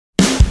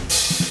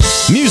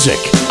music,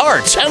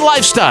 arts, and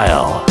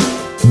lifestyle.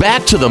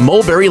 Back to the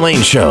Mulberry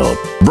Lane Show,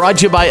 brought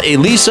to you by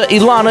Elisa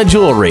Ilana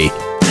Jewelry.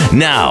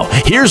 Now,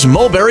 here's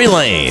Mulberry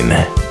Lane.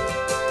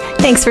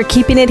 Thanks for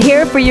keeping it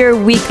here for your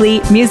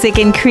weekly music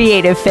and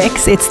creative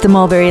fix. It's the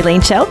Mulberry Lane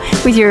Show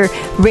with your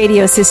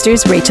radio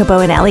sisters, Rachel,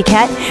 Bo, and Alley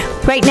Cat.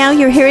 Right now,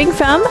 you're hearing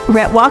from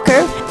Rhett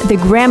Walker, the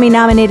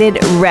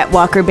Grammy-nominated Rhett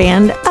Walker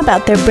Band,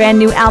 about their brand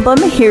new album,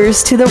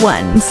 Here's to the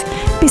Ones.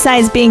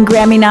 Besides being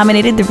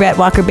Grammy-nominated, the Rhett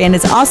Walker Band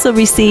has also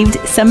received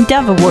some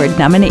Dove Award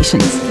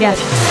nominations. Yes.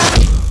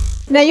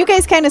 Now, you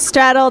guys kind of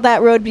straddle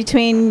that road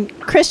between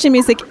Christian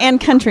music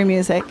and country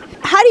music.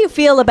 How do you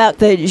feel about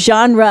the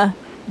genre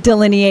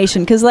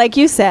delineation? Because like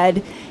you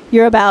said,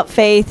 you're about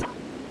faith,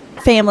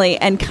 family,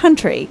 and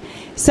country.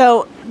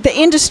 So the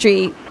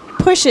industry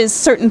pushes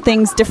certain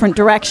things different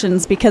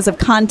directions because of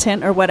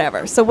content or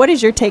whatever. So what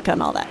is your take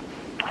on all that?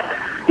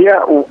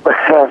 Yeah,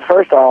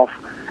 first off,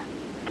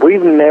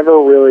 we've never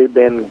really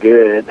been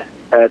good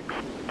at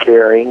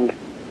caring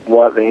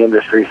what the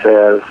industry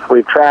says.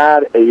 We've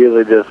tried. It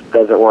usually just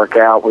doesn't work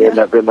out. We end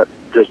up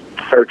just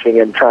searching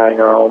and trying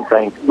our own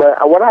thing.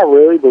 But what I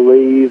really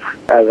believe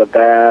as a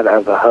dad,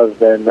 as a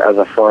husband, as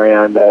a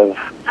friend, as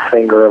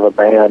singer of a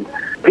band,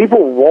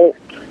 people want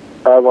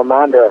a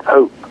reminder of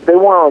hope. They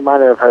want a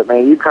reminder of hope,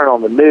 man. You turn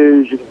on the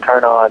news, you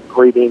can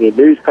read any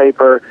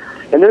newspaper,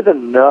 and there's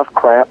enough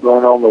crap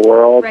going on in the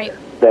world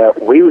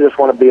that we just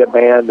want to be a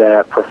band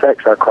that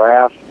perfects our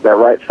craft, that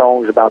writes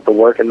songs about the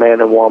working man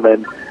and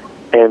woman,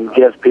 and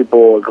gives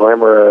people a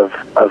glimmer of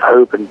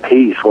hope and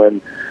peace when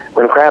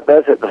crap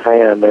does hit the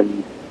fan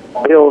and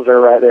bills are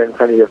right there in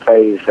front of your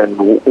face and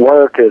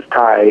work is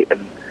tight,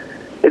 and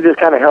it just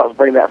kind of helps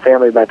bring that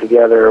family back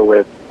together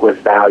with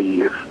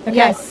values. Okay.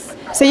 Yes.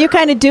 So you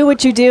kind of do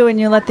what you do and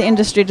you let the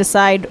industry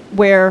decide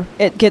where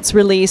it gets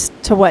released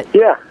to what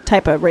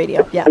type of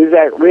radio. Yeah.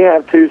 Exactly. We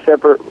have two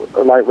separate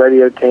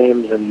radio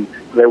teams and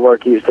they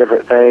work each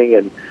different thing,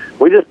 and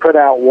we just put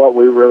out what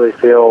we really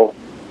feel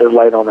is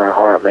laid on our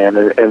heart, man.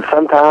 And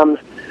sometimes,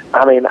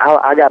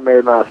 I got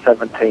married when I was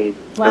 17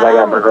 because I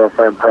got my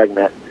girlfriend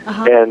pregnant.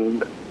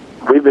 And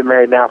we've been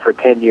married now for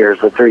 10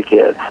 years with 3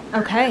 kids.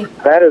 Okay.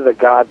 That is a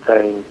God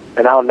thing,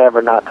 and I'll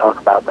never not talk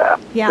about that.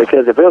 Yeah.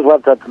 Because if it was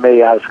left up to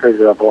me, I'd have screwed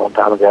it up a long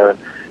time ago. And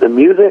the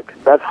music,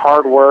 that's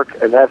hard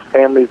work, and that's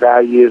family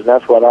values.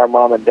 That's what our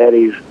mom and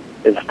daddies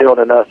instilled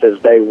in us as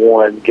day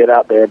one. Get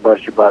out there,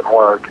 bust your butt, and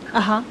work.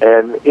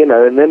 And,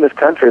 and then this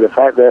country, the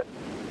fact that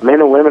men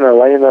and women are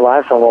laying their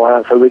lives on the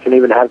line so we can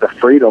even have the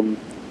freedom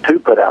to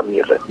put out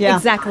music. Yeah.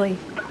 Exactly.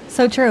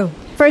 So true.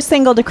 First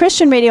single to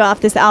Christian radio off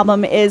this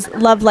album is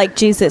Love Like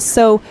Jesus.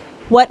 So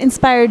what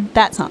inspired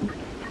that song?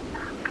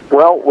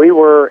 Well, we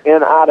were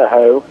in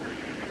Idaho,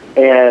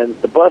 and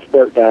the bus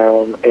broke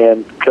down,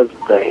 and because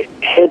the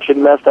hitch had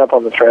messed up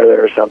on the trailer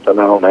or something,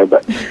 I don't know,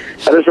 but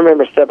I just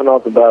remember stepping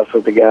off the bus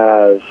with the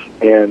guys,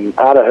 and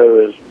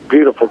Idaho is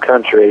beautiful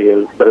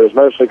country, but it was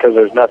mostly because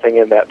there's nothing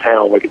in that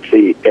town. We could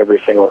see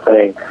every single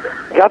thing.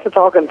 I got to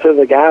talking to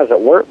the guys that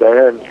worked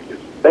there, and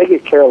they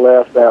could care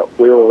less that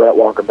we were a Rhett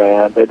Walker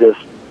band. They just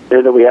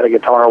knew that we had a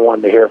guitar and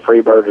wanted to hear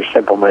Freebird or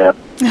Simple Man.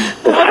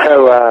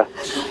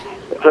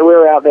 So we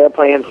were out there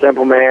playing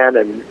Simple Man,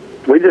 and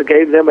we just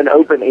gave them an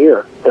open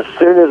ear. As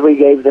soon as we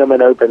gave them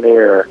an open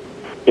ear,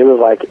 it was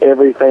like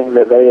everything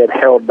that they had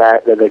held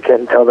back, that they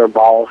couldn't tell their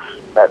boss,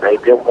 that they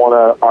didn't want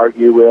to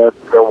argue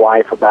with their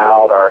wife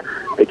about, or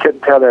they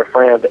couldn't tell their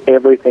friends,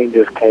 everything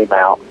just came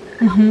out.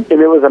 And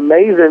it was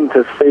amazing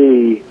to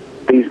see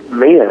these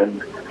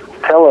men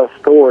tell us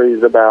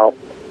stories about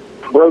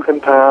broken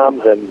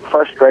times and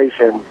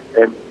frustration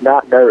and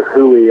not know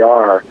who we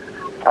are.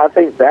 I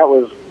think that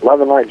was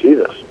loving like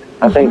Jesus.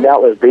 I think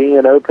that was being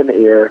an open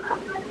ear,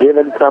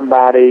 giving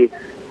somebody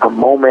a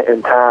moment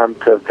in time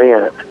to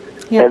vent,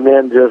 and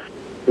then just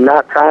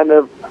not trying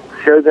to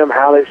show them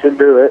how they should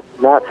do it,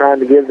 not trying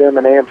to give them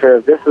an answer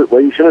of this is,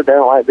 well, you should have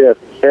done it like this.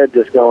 Instead,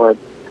 just going,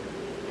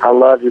 I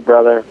love you,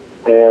 brother,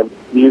 and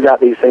you got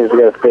these things to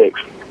get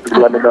fixed.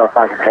 Let me know if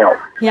I can help.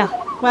 Yeah.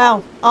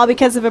 Wow. All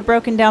because of a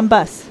broken down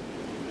bus.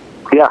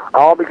 Yeah,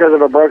 all because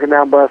of a broken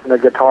down bus and a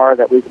guitar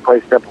that we could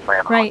play Simple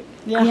Man on. Right.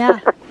 Yeah.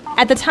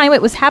 At the time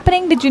it was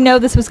happening, did you know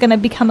this was going to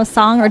become a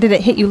song, or did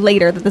it hit you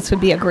later that this would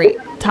be a great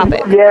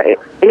topic? Yeah, it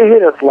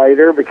hit us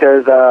later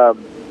because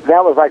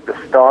that was like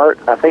the start.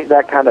 I think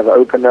that kind of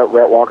opened up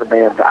Rhett Walker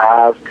Band's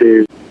eyes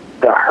to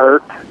the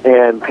hurt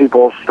and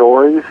people's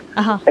stories.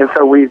 And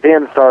so we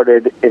then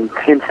started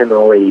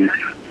intentionally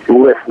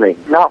listening,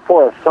 not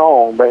for a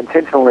song, but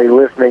intentionally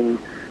listening,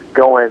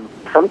 going,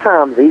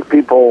 sometimes these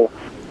people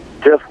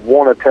just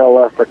want to tell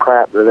us the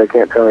crap that they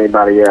can't tell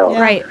anybody else.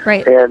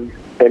 Right.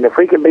 And if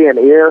we can be an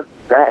ear,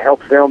 that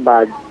helps them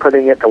by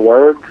putting it to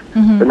words,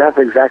 then that's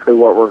exactly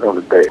what we're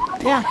going to do.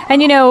 Yeah.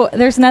 And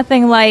there's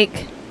nothing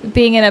like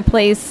being in a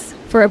place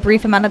for a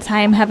brief amount of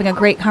time, having a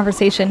great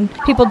conversation.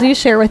 People do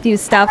share with you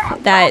stuff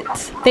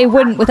that they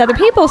wouldn't with other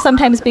people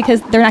sometimes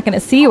because they're not going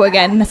to see you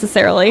again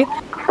necessarily.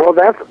 Well,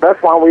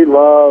 that's why we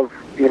love,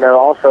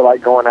 also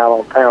like going out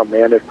on town,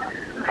 man. If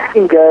you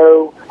can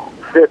go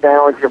sit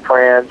down with your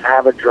friends,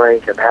 have a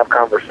drink, and have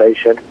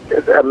conversation,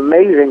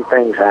 amazing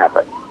things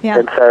happen. Yeah.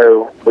 And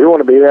so we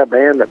want to be that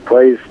band that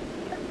plays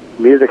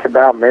music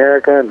about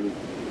America and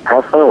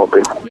have fun with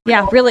people.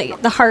 Yeah, really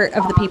the heart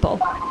of the people.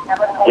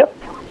 Yep.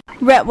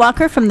 Rhett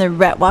Walker from the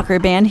Rhett Walker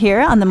Band here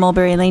on the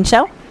Mulberry Lane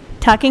Show,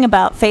 talking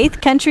about faith,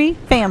 country,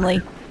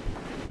 family.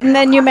 And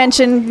then you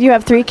mentioned you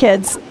have 3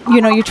 kids.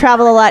 You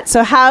travel a lot.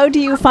 So how do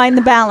you find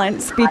the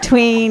balance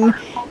between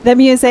the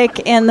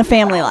music and the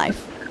family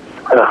life?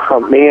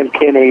 Me and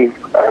Kenny,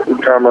 the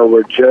drummer,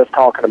 were just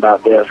talking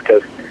about this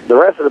because the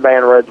rest of the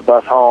band rode the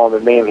bus home,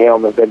 and me and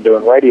him have been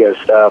doing radio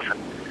stuff.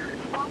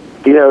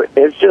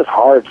 It's just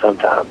hard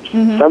sometimes.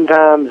 Mm-hmm.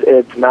 Sometimes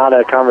it's not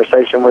a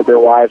conversation with their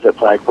wives that's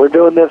like, we're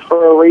doing this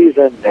for a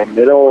reason, and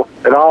it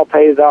all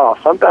pays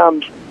off.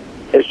 Sometimes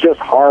it's just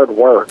hard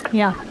work.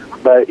 Yeah.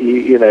 But,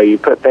 you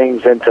put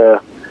things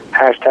into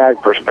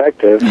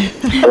 #perspective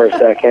for a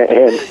second,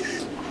 and,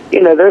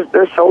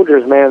 there's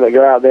soldiers, man, that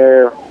go out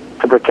there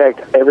to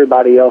protect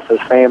everybody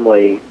else's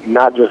family,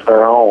 not just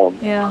their own.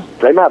 Yeah.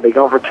 They might be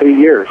gone for 2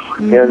 years.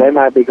 Mm-hmm. They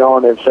might be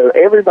gone, and so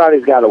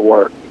everybody's got to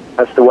work.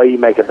 That's the way you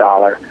make a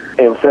dollar. And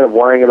instead of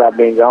worrying about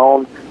being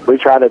gone, we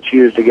try to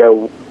choose to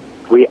go,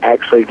 we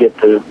actually get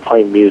to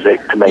play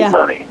music to make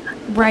money.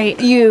 Right.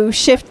 You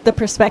shift the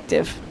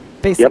perspective,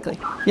 basically.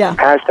 Yep.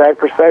 Yeah.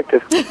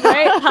 #perspective.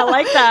 Right? I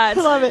like that.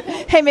 I love it.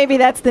 Hey, maybe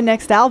that's the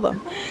next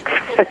album.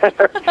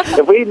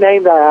 If we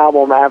named our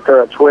album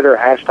after a Twitter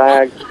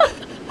hashtag,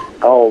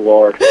 oh,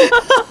 Lord.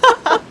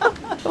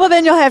 Well,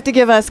 then you'll have to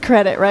give us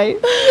credit, right?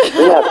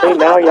 Yeah, see,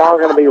 now y'all are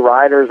going to be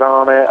writers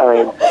on it.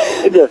 I mean,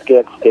 it just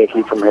gets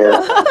sticky from here.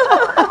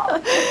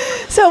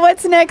 So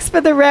what's next for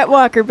the Rhett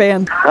Walker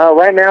Band?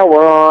 Right now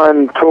we're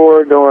on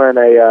tour doing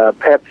a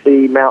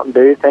Pepsi Mountain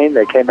Dew thing.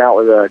 They came out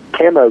with a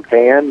camo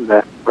can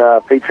that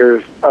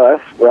features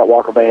us, Rhett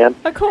Walker Band.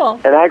 Oh, cool.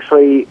 And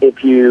actually,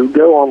 if you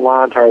go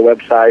online to our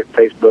website,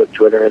 Facebook,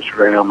 Twitter,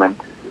 Instagram, and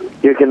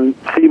you can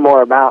see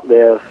more about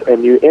this,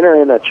 and you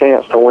enter in a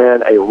chance to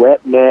win a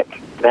Redneck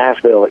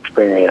Nashville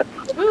experience.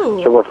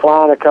 Ooh. So we're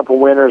flying a couple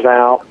winners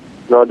out.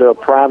 We're going to do a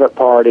private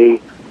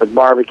party with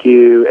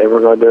barbecue, and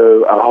we're going to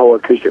do a whole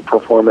acoustic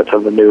performance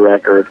of the new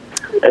record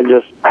and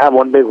just have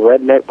one big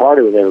redneck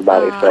party with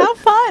everybody. So How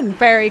fun.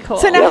 Very cool.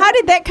 So now how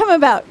did that come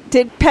about?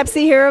 Did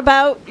Pepsi hear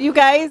about you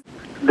guys?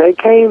 they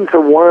came to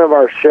one of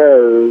our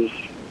shows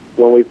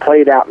when we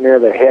played out near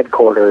the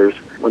headquarters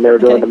when they were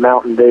doing the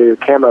Mountain Dew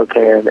camo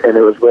can, and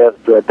it was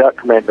with the Duck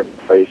Commander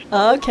face.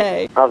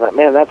 Okay. I was like,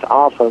 man, that's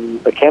awesome,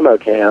 the camo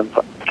cans.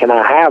 Can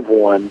I have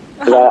one?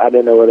 Because I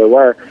didn't know where they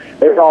were.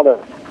 They were all the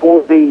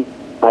 40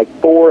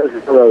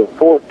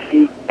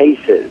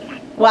 cases.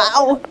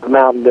 Wow. Of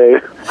Mountain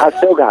Dew. I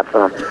still got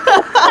some.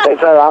 And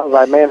so I was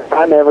like, man, if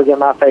I never get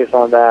my face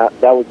on that,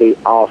 that would be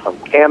awesome.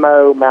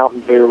 Camo,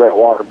 Mountain Dew, Rhett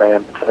Walker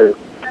Band. So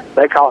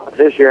they called us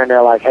this year, and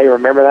they're like, hey,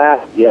 remember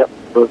that? Yep,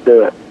 let's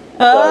do it.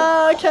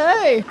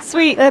 Okay.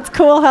 Sweet. That's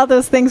cool how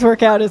those things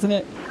work out, isn't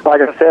it?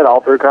 Like I said, all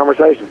through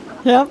conversation.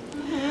 Yep.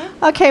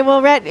 Okay,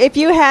 well, Rhett, if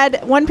you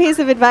had one piece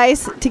of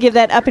advice to give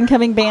that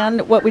up-and-coming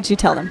band, what would you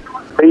tell them?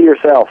 Be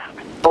yourself.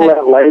 Don't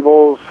let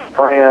labels,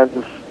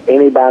 friends,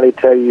 anybody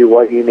tell you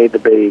what you need to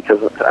be,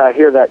 because I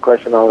hear that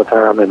question all the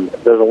time, and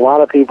there's a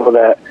lot of people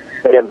that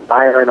they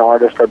admire an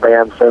artist or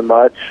band so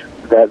much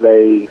that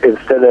they,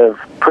 instead of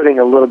putting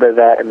a little bit of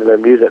that into their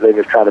music, they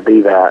just try to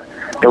be that.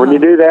 And when you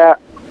do that,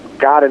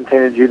 God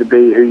intended you to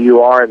be who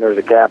you are, and there's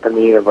a gap in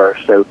the universe.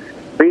 So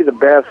be the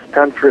best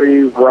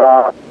country,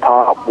 rock,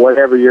 pop,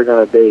 whatever you're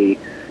going to be.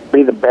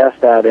 Be the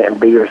best at it and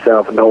be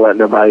yourself, and don't let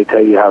nobody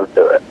tell you how to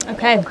do it.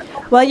 Okay.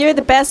 Well, you're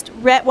the best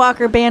Rhett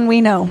Walker band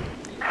we know.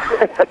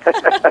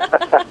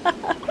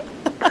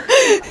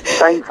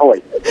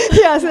 Thankfully.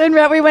 Yes, and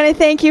Rhett, we want to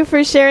thank you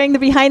for sharing the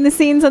behind the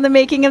scenes on the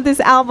making of this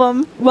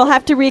album. We'll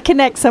have to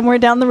reconnect somewhere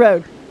down the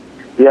road.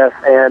 Yes,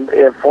 and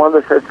if one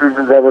of the sisters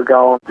is ever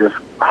gone, just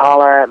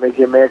holler at me,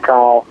 give me a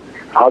call.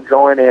 I'll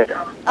join in.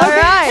 All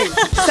right.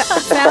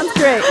 Sounds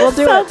great. We'll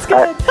do Sounds it.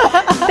 good.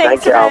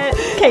 Thanks, Thank y'all. Rhett.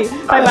 Okay,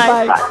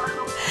 bye-bye. Bye.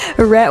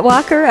 Rhett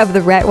Walker of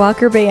the Rhett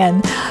Walker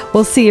Band.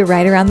 We'll see you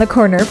right around the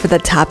corner for the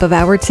top of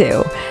hour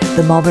 2,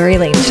 the Mulberry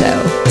Lane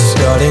Show.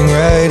 Starting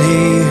right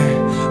here,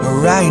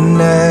 right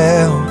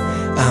now,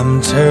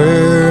 I'm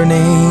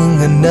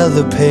turning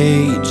another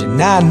page, and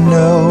I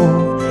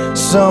know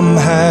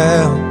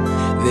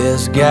somehow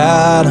there's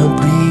gotta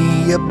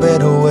be a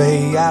better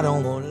way. I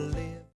don't want